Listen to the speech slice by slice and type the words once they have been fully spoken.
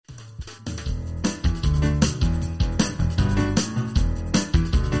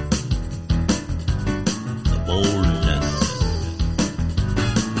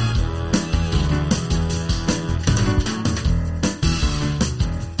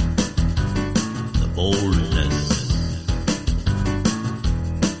boldness.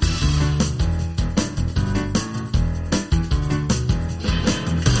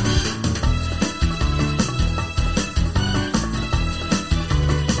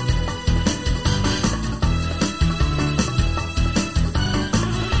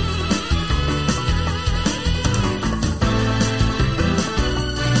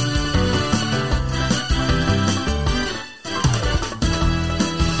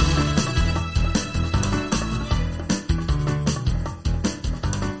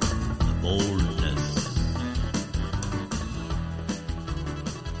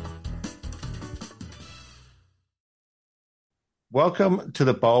 Welcome to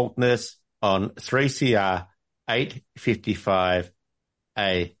the Boldness on 3CR 8:55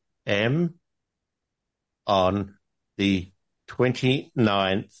 AM on the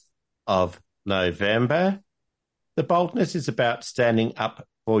 29th of November. The Boldness is about standing up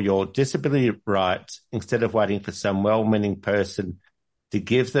for your disability rights instead of waiting for some well-meaning person to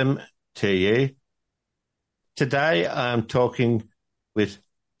give them to you. Today I'm talking with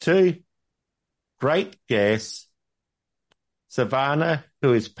two great guests, Savannah,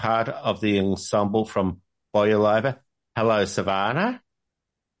 who is part of the ensemble from BoilOver. Hello, Savannah.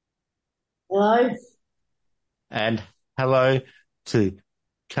 Hello. And hello to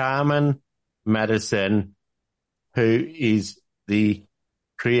Carmen Maaddison, who is the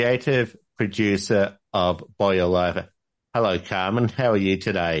creative producer of BoilOver. Hello, Carmen. How are you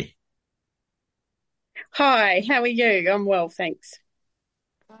today? Hi, how are you? I'm well, thanks.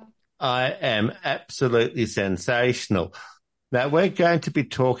 I am absolutely sensational. Now, we're going to be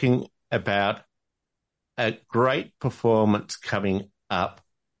talking about a great performance coming up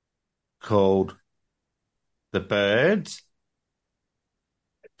called The Birds.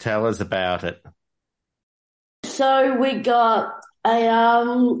 Tell us about it. So we got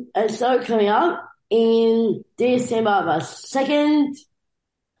a show coming up in December the 2nd.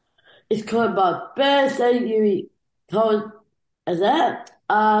 It's called About Birds, so you told as that.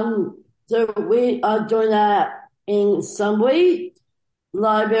 So we are doing that in Sunbury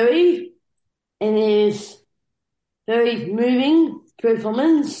Library, and it is very moving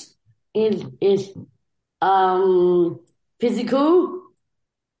performance. It is physical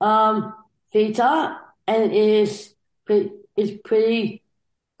theatre, and it's pretty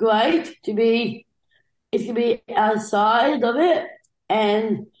great to be. It's to be outside of it,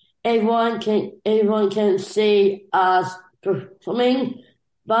 and everyone can see us performing,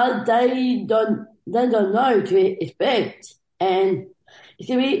 but they don't know to expect, and it's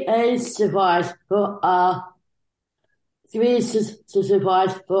gonna be a surprise for our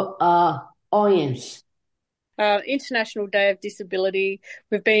audience. International Day of Disability.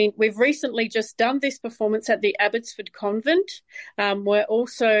 We've recently just done this performance at the Abbotsford Convent. We're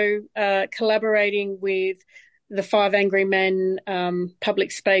also collaborating with the Five Angry Men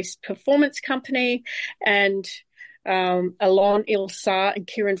Public Space Performance Company and Alon Ilsar and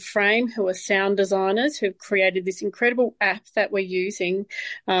Kieran Frame, who are sound designers, who've created this incredible app that we're using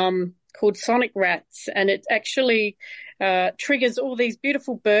called Sonic Rats, and it actually triggers all these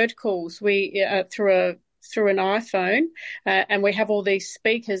beautiful bird calls through an iPhone, and we have all these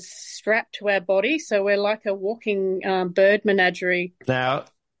speakers strapped to our body, so we're like a walking bird menagerie. Now,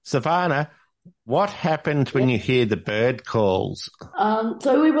 Savannah, what happens when you hear the bird calls?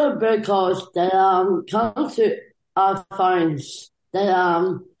 So we've got bird calls that come to our phones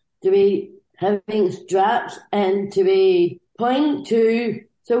that to be having straps and to be pointing to.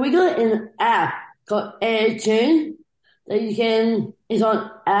 So we got an app called AirTune that you can. It's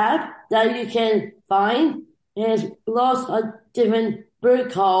an app that you can find. There's lots of different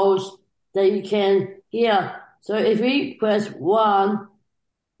bird calls that you can hear. So if we press one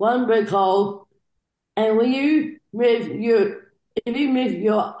bird call, and when you move your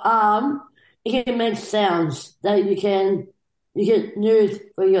arm, it can make sounds that you can use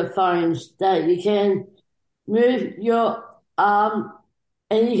for your phones. That you can move your arm,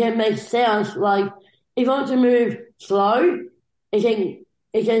 and you can make sounds like if you want to move slow, it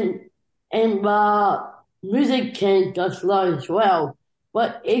can, and music can go slow as well.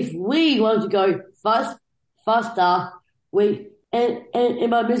 But if we want to go faster, and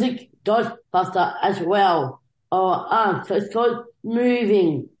my music goes faster as well. So it's called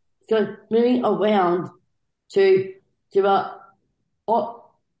moving. So moving around to our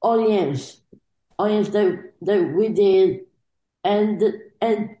audience that we did, and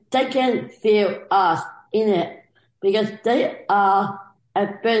they can feel us in it because they are a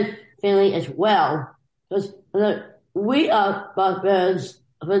bird family as well. Because we are birds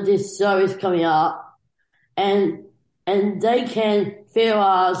for this show is coming up, and they can feel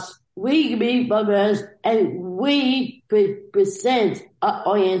us we be birds and we present our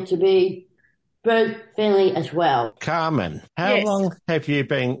audience to be bird friendly as well. Carmen, how Yes. long have you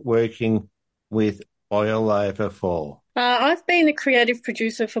been working with BoilOver for? I've been the creative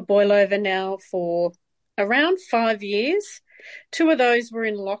producer for BoilOver now for around 5 years. 2 of those were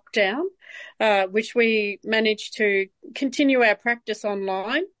in lockdown, which we managed to continue our practice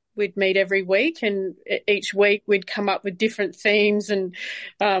online. We'd meet every week, and each week we'd come up with different themes and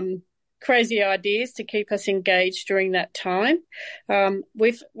crazy ideas to keep us engaged during that time.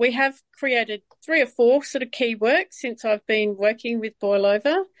 We have created 3 or 4 sort of key works since I've been working with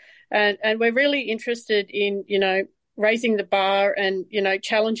BoilOver, and we're really interested in, raising the bar and,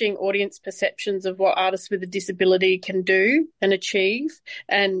 challenging audience perceptions of what artists with a disability can do and achieve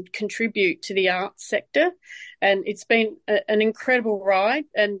and contribute to the arts sector. And it's been an incredible ride.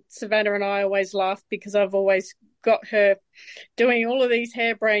 And Savannah and I always laugh because I've always got her doing all of these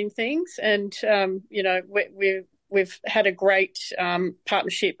harebrained things. And, we've had a great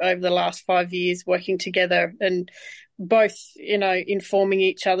partnership over the last 5 years working together and both, informing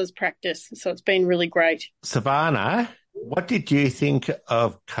each other's practice. So it's been really great. Savannah, what did you think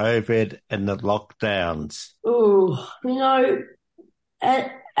of COVID and the lockdowns? Oh,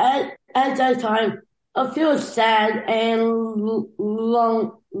 at that time, I feel sad and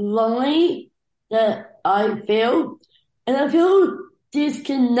lonely that I feel. And I feel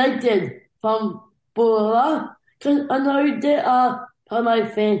disconnected from Bora because I know they are part of my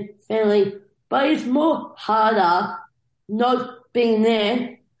family, but it's more harder not being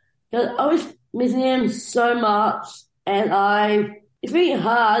there because I was missing them so much, and it's really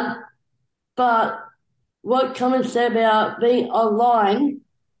hard. But what Carmen said about being online,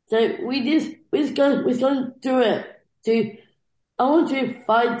 so we're just gonna do it. I want to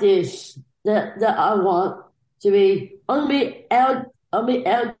fight this that I want to be. I'll be out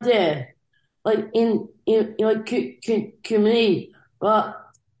there, like in community, but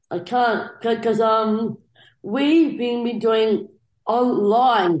I can't because we've been doing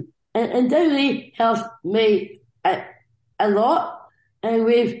online, and that really helps me a lot. And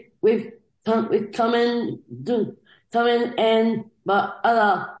we've come in and but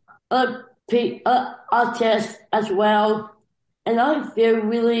other artists as well, and I feel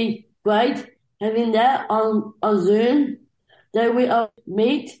really great having that on Zoom. That we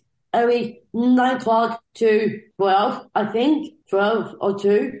meet every 9 o'clock to 12, I think 12 or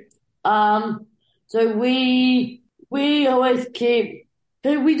 2. So we always keep,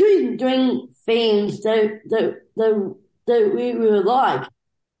 so we doing things that we would like,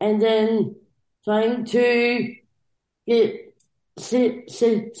 and then trying to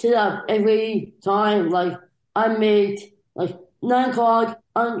sit up every time. Like I meet like 9 o'clock.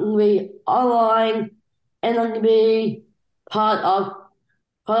 I'm gonna be online, and I'm gonna be part of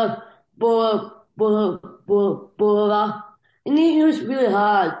Bora. And it was really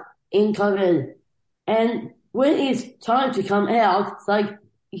hard in COVID. And when it's time to come out, it's like,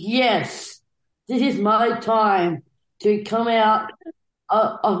 yes, this is my time to come out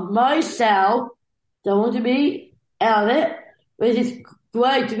of myself. Don't want to be out of it, but it's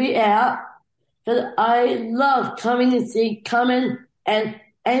great to be out because I love coming to see Carmen and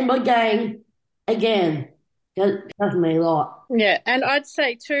my gang again. That's me a lot. Yeah, and I'd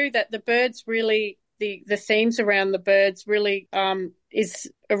say too that the birds really, the themes around the birds really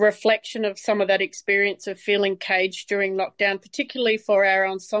is a reflection of some of that experience of feeling caged during lockdown, particularly for our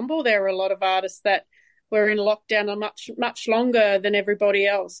ensemble. There are a lot of artists that were in lockdown much longer than everybody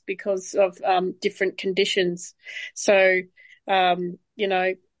else because of different conditions. So,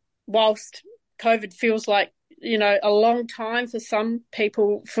 whilst COVID feels like, a long time for some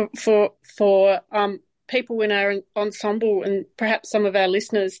people, for people in our ensemble and perhaps some of our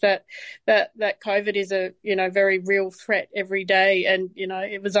listeners that COVID is a, very real threat every day. And,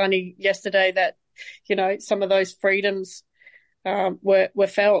 it was only yesterday that, some of those freedoms were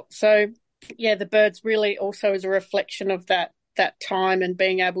felt. So, yeah, the birds really also is a reflection of that time and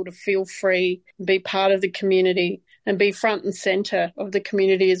being able to feel free, be part of the community and be front and centre of the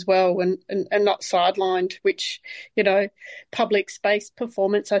community as well and not sidelined, which, public space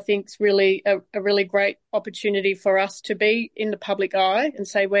performance, I think, is really a really great opportunity for us to be in the public eye and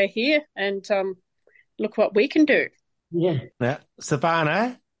say we're here and look what we can do. Yeah. Now,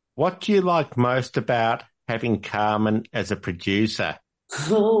 Savannah, what do you like most about having Carmen as a producer?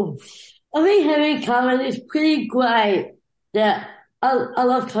 Oh, I think having Carmen is pretty great. Yeah, I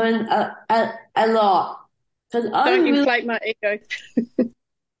love Carmen a lot. Don't inflate my ego.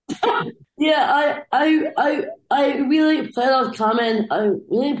 Yeah, I really proud of Carmen. I'm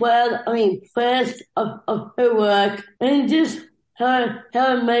really proud. First of her work, and just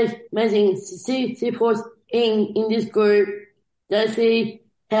amazing she puts in this group, that she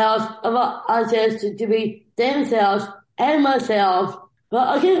has other access to be themselves and myself. But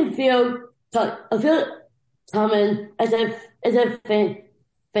I can feel Carmen as a family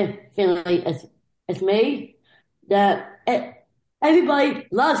as me, that everybody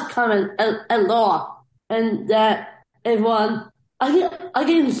loves Carmen a lot, and that everyone, I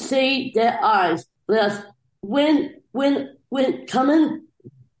can see their eyes. That when Carmen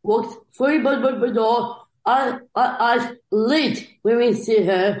walks through the door, our eyes lit when we see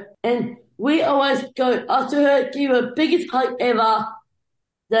her, and we always go after her, give her biggest hug ever.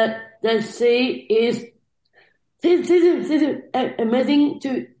 That she is amazing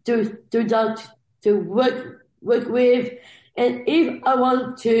to work with, and if I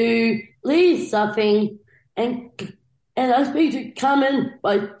want to leave something and I speak to Carmen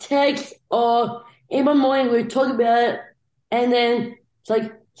by text, or in the morning we talk about it, and then it's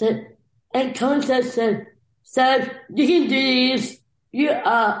like, and Carmen says, you can do this. You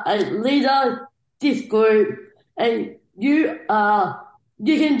are a leader of this group, and you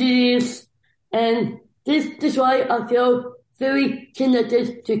can do this, and this way I feel very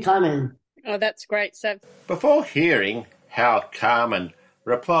connected to Carmen. Oh, that's great, Sav. Before hearing how Carmen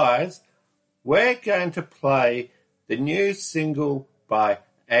replies, we're going to play the new single by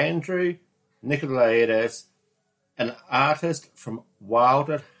Andrew Nicolaides, an artist from Wild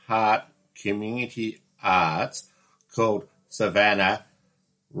at Heart Community Arts, called Savannah,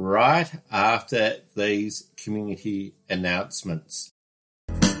 right after these community announcements.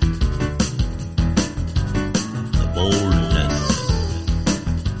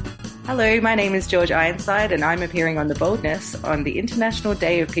 Hello, my name is George Ironside, and I'm appearing on The Boldness on the International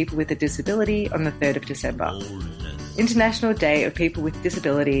Day of People with a Disability on the 3rd of December. International Day of People with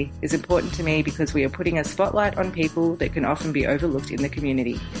Disability is important to me because we are putting a spotlight on people that can often be overlooked in the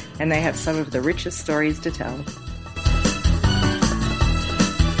community, and they have some of the richest stories to tell.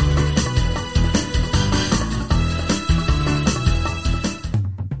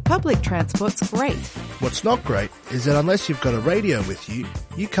 Public transport's great. What's not great is that unless you've got a radio with you,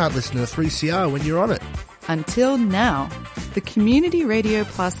 you can't listen to 3CR when you're on it. Until now. The Community Radio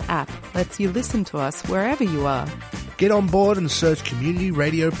Plus app lets you listen to us wherever you are. Get on board and search Community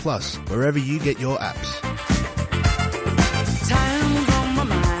Radio Plus wherever you get your apps. Time's on my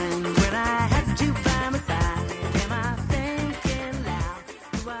mind when I had you by my side. Am I thinking loud?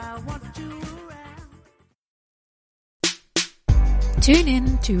 Do I want you around? Tune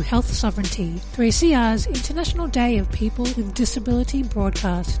in to Health Sovereignty, 3CR's International Day of People with Disability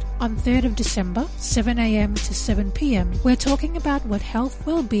broadcast. On 3rd of December, 7 a.m. to 7 p.m, we're talking about what health,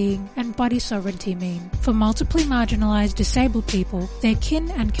 well-being and body sovereignty mean for multiply marginalised disabled people, their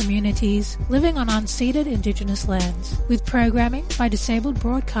kin and communities living on unceded Indigenous lands, with programming by disabled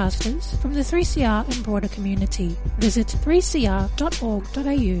broadcasters from the 3CR and broader community. Visit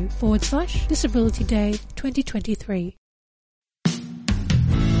 3cr.org.au/Disability Day 2023.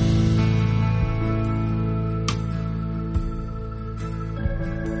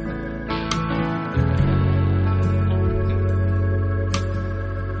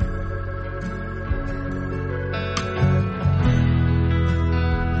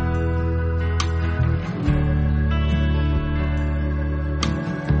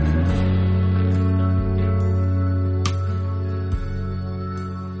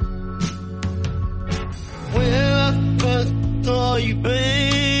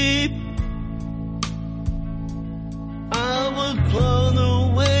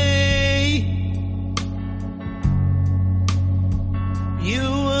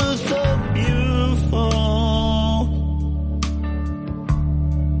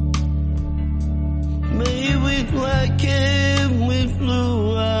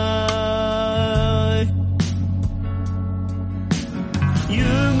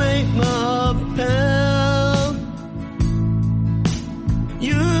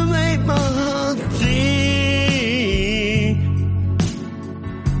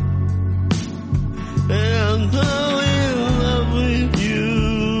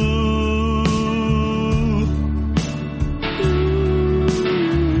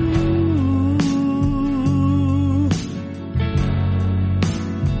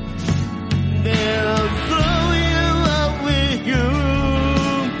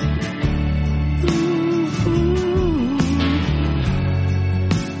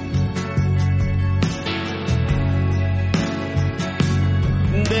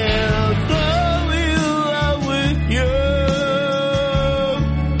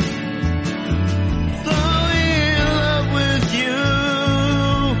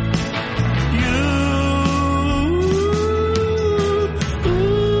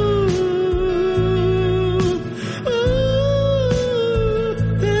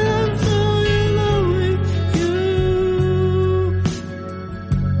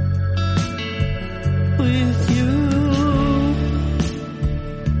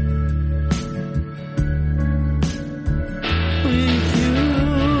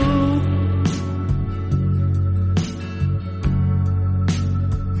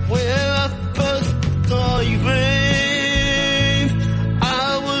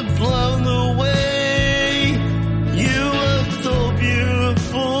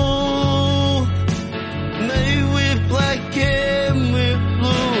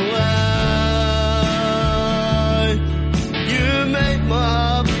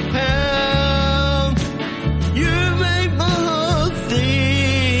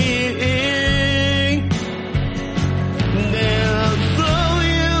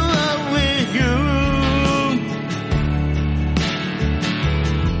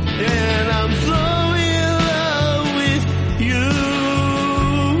 flow in love with you.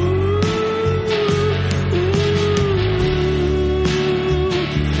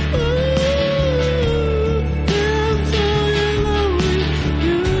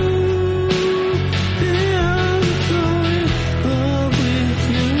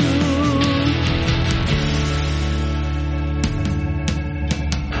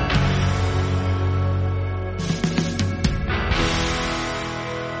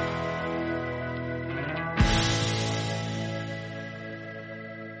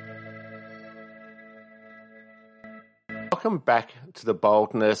 Welcome back to the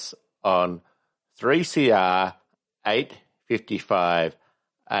Boldness on 3CR 8:55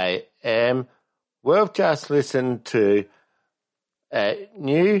 AM. We've just listened to a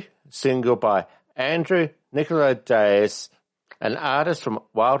new single by Andrew Nicolodais, an artist from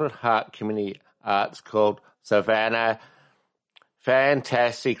Wild at Heart Community Arts called Savannah.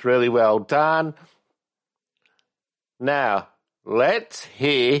 Fantastic, really well done. Now, let's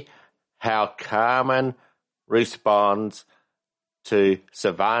hear how Carmen responds to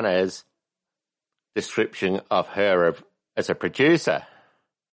Savannah's description of her as a producer.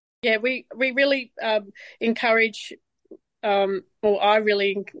 Yeah, we really encourage, maybe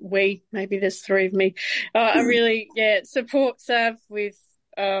there's three of me, I really, support Sav with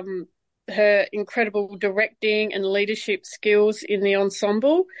her incredible directing and leadership skills in the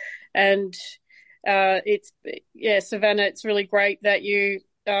ensemble. And Savannah, it's really great that you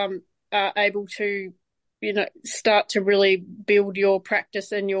are able to start to really build your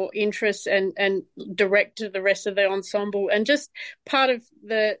practice and your interests and direct to the rest of the ensemble. And just I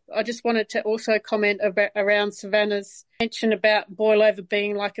just wanted to also comment around Savannah's mention about BoilOver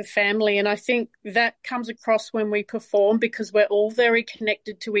being like a family. And I think that comes across when we perform because we're all very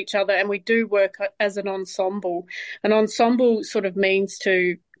connected to each other and we do work as an ensemble. An ensemble sort of means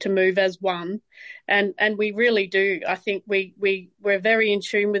to move as one. And we really do. I think we're very in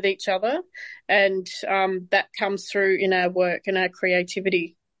tune with each other, and that comes through in our work and our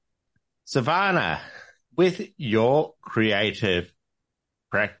creativity. Savannah, with your creative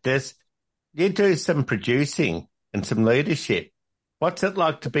practice, you do some producing and some leadership. What's it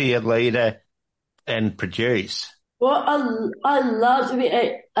like to be a leader and produce? Well, I love to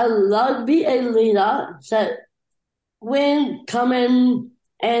be a leader. So when Carmen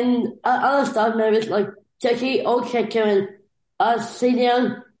and other staff members like Jackie or Karen sit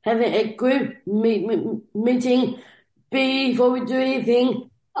down, having a group meeting before we do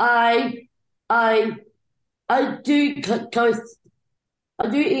anything, I do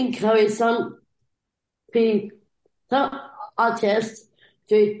encourage some artists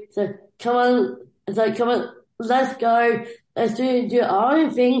to say, come on, let's go, let's do our own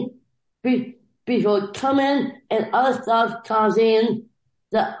thing before Carmen and other staff comes in.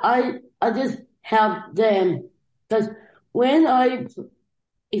 That I just help them, because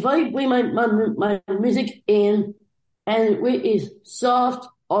if I bring my music in and it is soft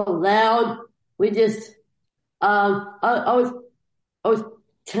or loud, we just I was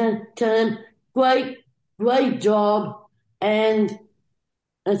telling them great job, and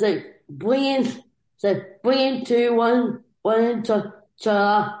I say bring it to one to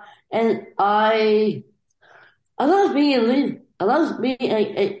and I love being a leader. I love being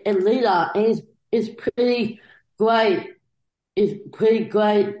a leader, and it's pretty great. It's pretty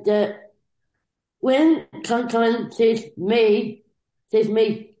great that when Carmen sees me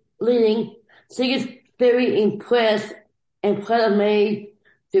leading, she gets very impressed and proud of me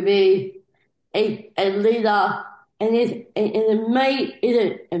to be a leader, and it's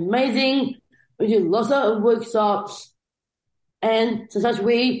amazing. We do lots of workshops, and sometimes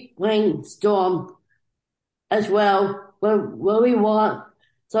we brainstorm as well. What we want.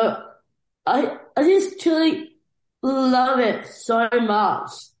 So I just truly love it so much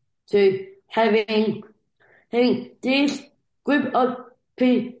to having this group of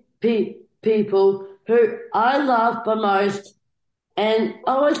people who I love the most, and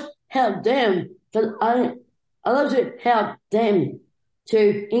I always help them because I love to help them,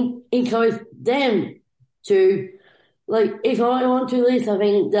 to encourage them to, like, if I want to leave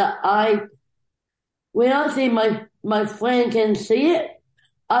something that when I see my friend can see it,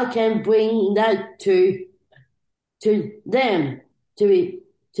 I can bring that to them to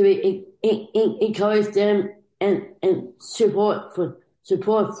encourage them and support for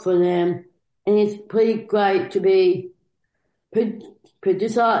them. And it's pretty great to be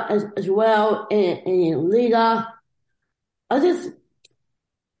producer as well and leader. I love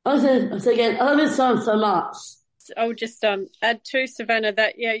it so much. I would just add to Savannah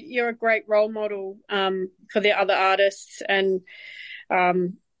that you're a great role model for the other artists, and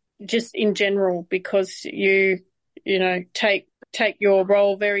just in general, because you take your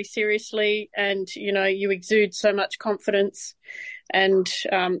role very seriously, and you exude so much confidence, and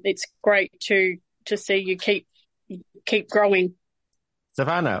it's great to see you keep growing.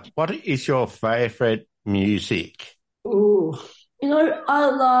 Savannah, what is your favourite music? Ooh, I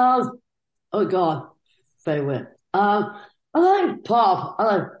love. Oh God, favorite. I like pop.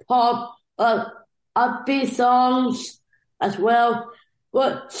 I like upbeat songs as well.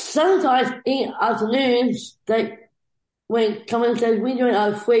 But sometimes in afternoons, when Carmen says we're doing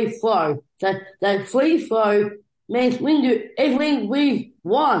a free flow, that free flow means we can do everything we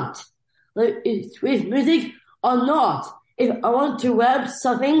want, like it's with music or not. If I want to rap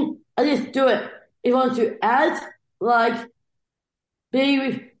something, I just do it. If I want to add, like, be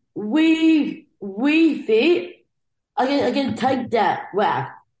with we fit, I can take that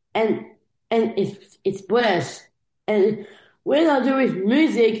rap and it's blessed. And when I do with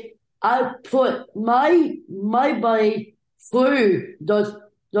music, I put my body through those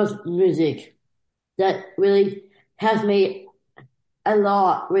music that really helps me a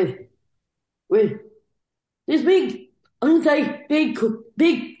lot with this big. I'm gonna say big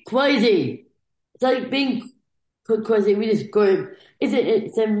crazy. It's like being crazy with this group.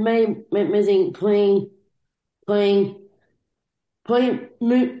 It's amazing playing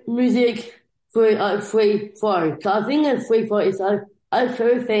music for a free flow. So I think a free flow is a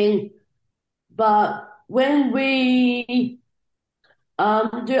fair thing, but when we do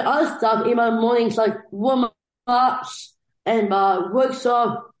other stuff in my mornings, like warm-ups and my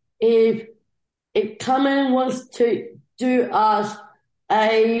workshop, if Carmen wants to do us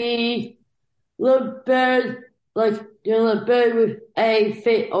a little bird, like doing a bird with a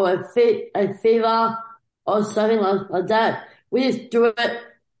fit or a fever or something like that, we just do it,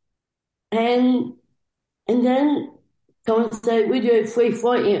 and then someone say we do it free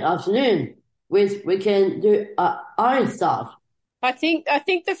flow in the afternoon, which we can do our own stuff. I think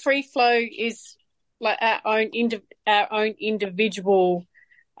the free flow is like our own individual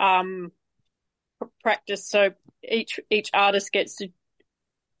practice. So each artist gets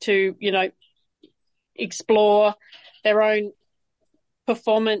to explore their own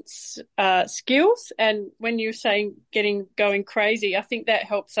performance skills. And when you're saying going crazy, I think that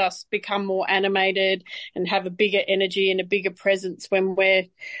helps us become more animated and have a bigger energy and a bigger presence when we're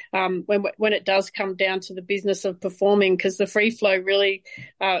when it does come down to the business of performing, because the free flow really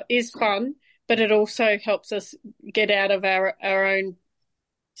is fun, but it also helps us get out of our own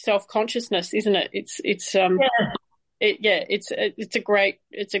self-consciousness, isn't it? It's a great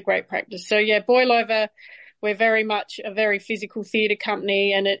practice. So yeah, BoilOver, we're very much a very physical theatre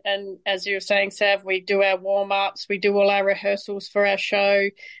company, and as you were saying, Sav, we do our warm-ups, we do all our rehearsals for our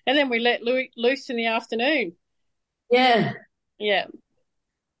show, and then we let loose in the afternoon. Yeah.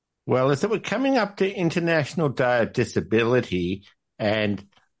 Well, as we're coming up to International Day of Disability, and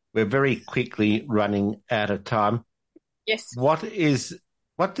we're very quickly running out of time. Yes. What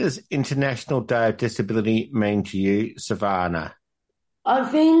does International Day of Disability mean to you, Savannah? I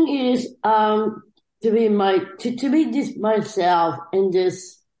think it is to be just myself and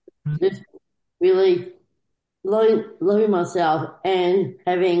just really loving myself and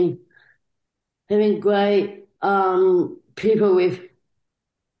having great people with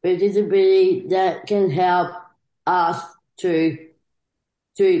disability that can help us to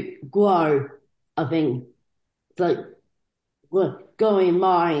grow. I think it's like going in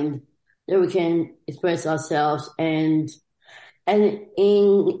mind that we can express ourselves and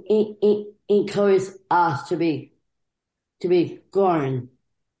encourage us to be grown.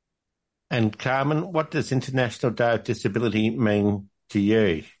 And Carmen, what does International Day of Disability mean to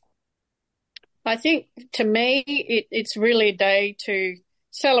you? I think to me it's really a day to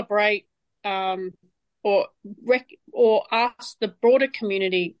celebrate or ask the broader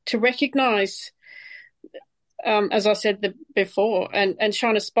community to recognise, as I said before, and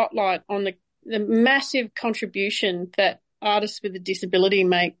shine a spotlight on the massive contribution that artists with a disability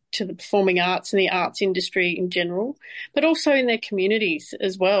make to the performing arts and the arts industry in general, but also in their communities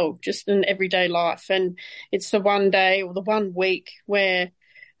as well, just in everyday life. And it's the one day or the 1 week where,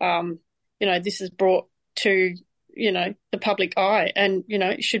 this is brought to, the public eye, and,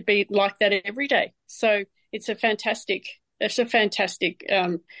 it should be like that every day. So it's a fantastic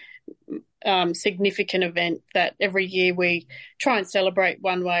significant event that every year we try and celebrate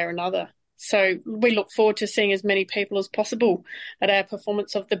one way or another. So we look forward to seeing as many people as possible at our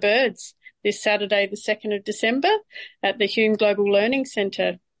performance of The Birds this Saturday, the 2nd of December, at the Hume Global Learning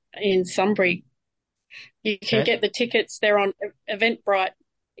Centre in Sunbury. You can get the tickets. They're on Eventbrite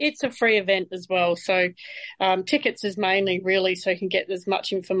it's a free event as well. So tickets is mainly really so you can get as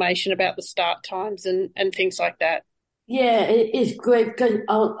much information about the start times and things like that. Yeah, it's great because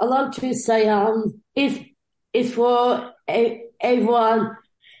I love to say it's for everyone.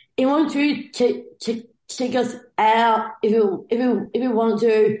 You want to check us out if you want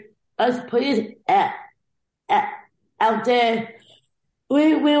to. Let's put it out there.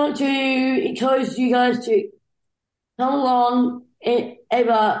 We want to encourage you guys to come along and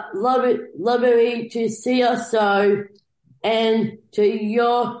ever love it to see us so, and to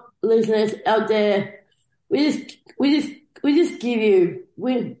your listeners out there, we just give you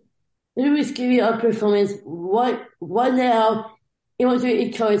our performance right now. You want to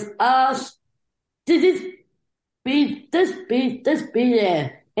encourage us to be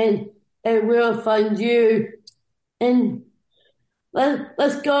there, and we'll find you. And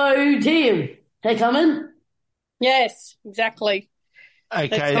let's go team. Hey, Carmen? Yes, exactly.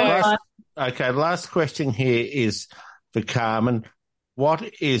 Okay, last question here is for Carmen. What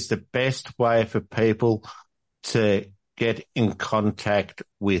is the best way for people to get in contact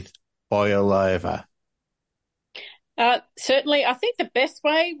with BoilOver? Certainly, I think the best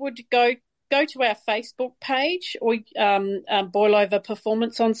way would go to our Facebook page or BoilOver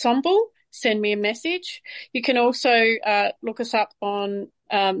Performance Ensemble. Send me a message. You can also look us up on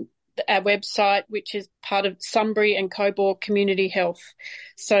our website, which is part of Sunbury and Cobourg Community Health.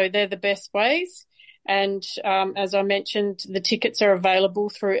 So they're the best ways. And as I mentioned, the tickets are available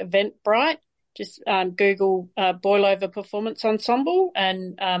through Eventbrite. Just Google BoilOver Performance Ensemble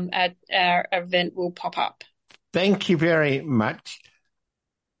and our event will pop up. Thank you very much.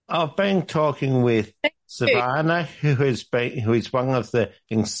 I've been talking with Savannah, who is one of the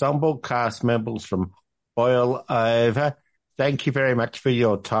ensemble cast members from BoilOver. Thank you very much for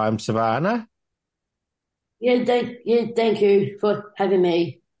your time, Savannah. Thank you for having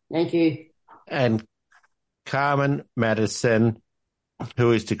me. Thank you. And Carmen Maaddison,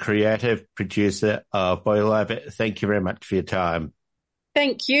 who is the creative producer of BoilOver. Thank you very much for your time.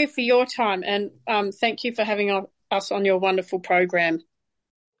 Thank you for your time, and thank you for having us on your wonderful program.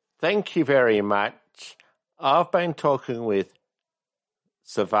 Thank you very much. I've been talking with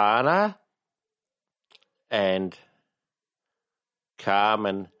Savannah and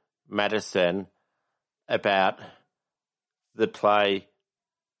Carmen Maaddison about the play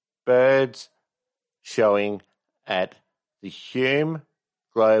Birds showing at the Hume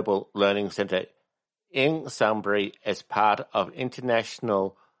Global Learning Centre in Sunbury as part of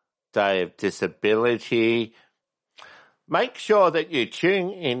International Day of Disability. Make sure that you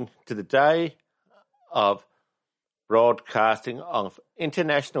tune in to the day of broadcasting of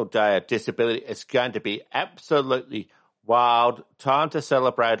International Day of Disability. It's going to be absolutely wild. Time to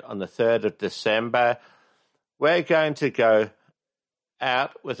celebrate on the 3rd of December. We're going to go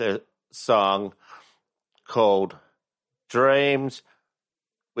out with a song called Dreams,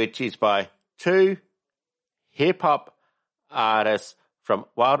 which is by two hip-hop artists from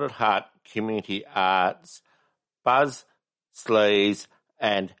Wild at Heart Community Arts, Buzz Sleaze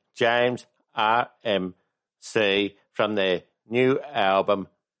and James RMC from their new album,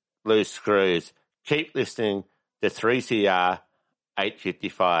 Blue Screws. Keep listening to 3CR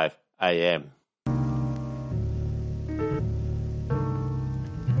 8:55 AM.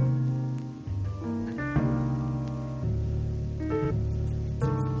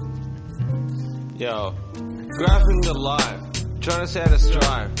 Yo, grabbing the life, trying to stay out of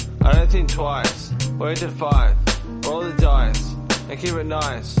strife. I don't think twice, wait to 5, roll the dice, and keep it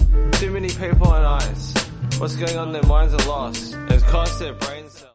nice. Too many people on ice, what's going on, their minds are lost, it's cost their brains.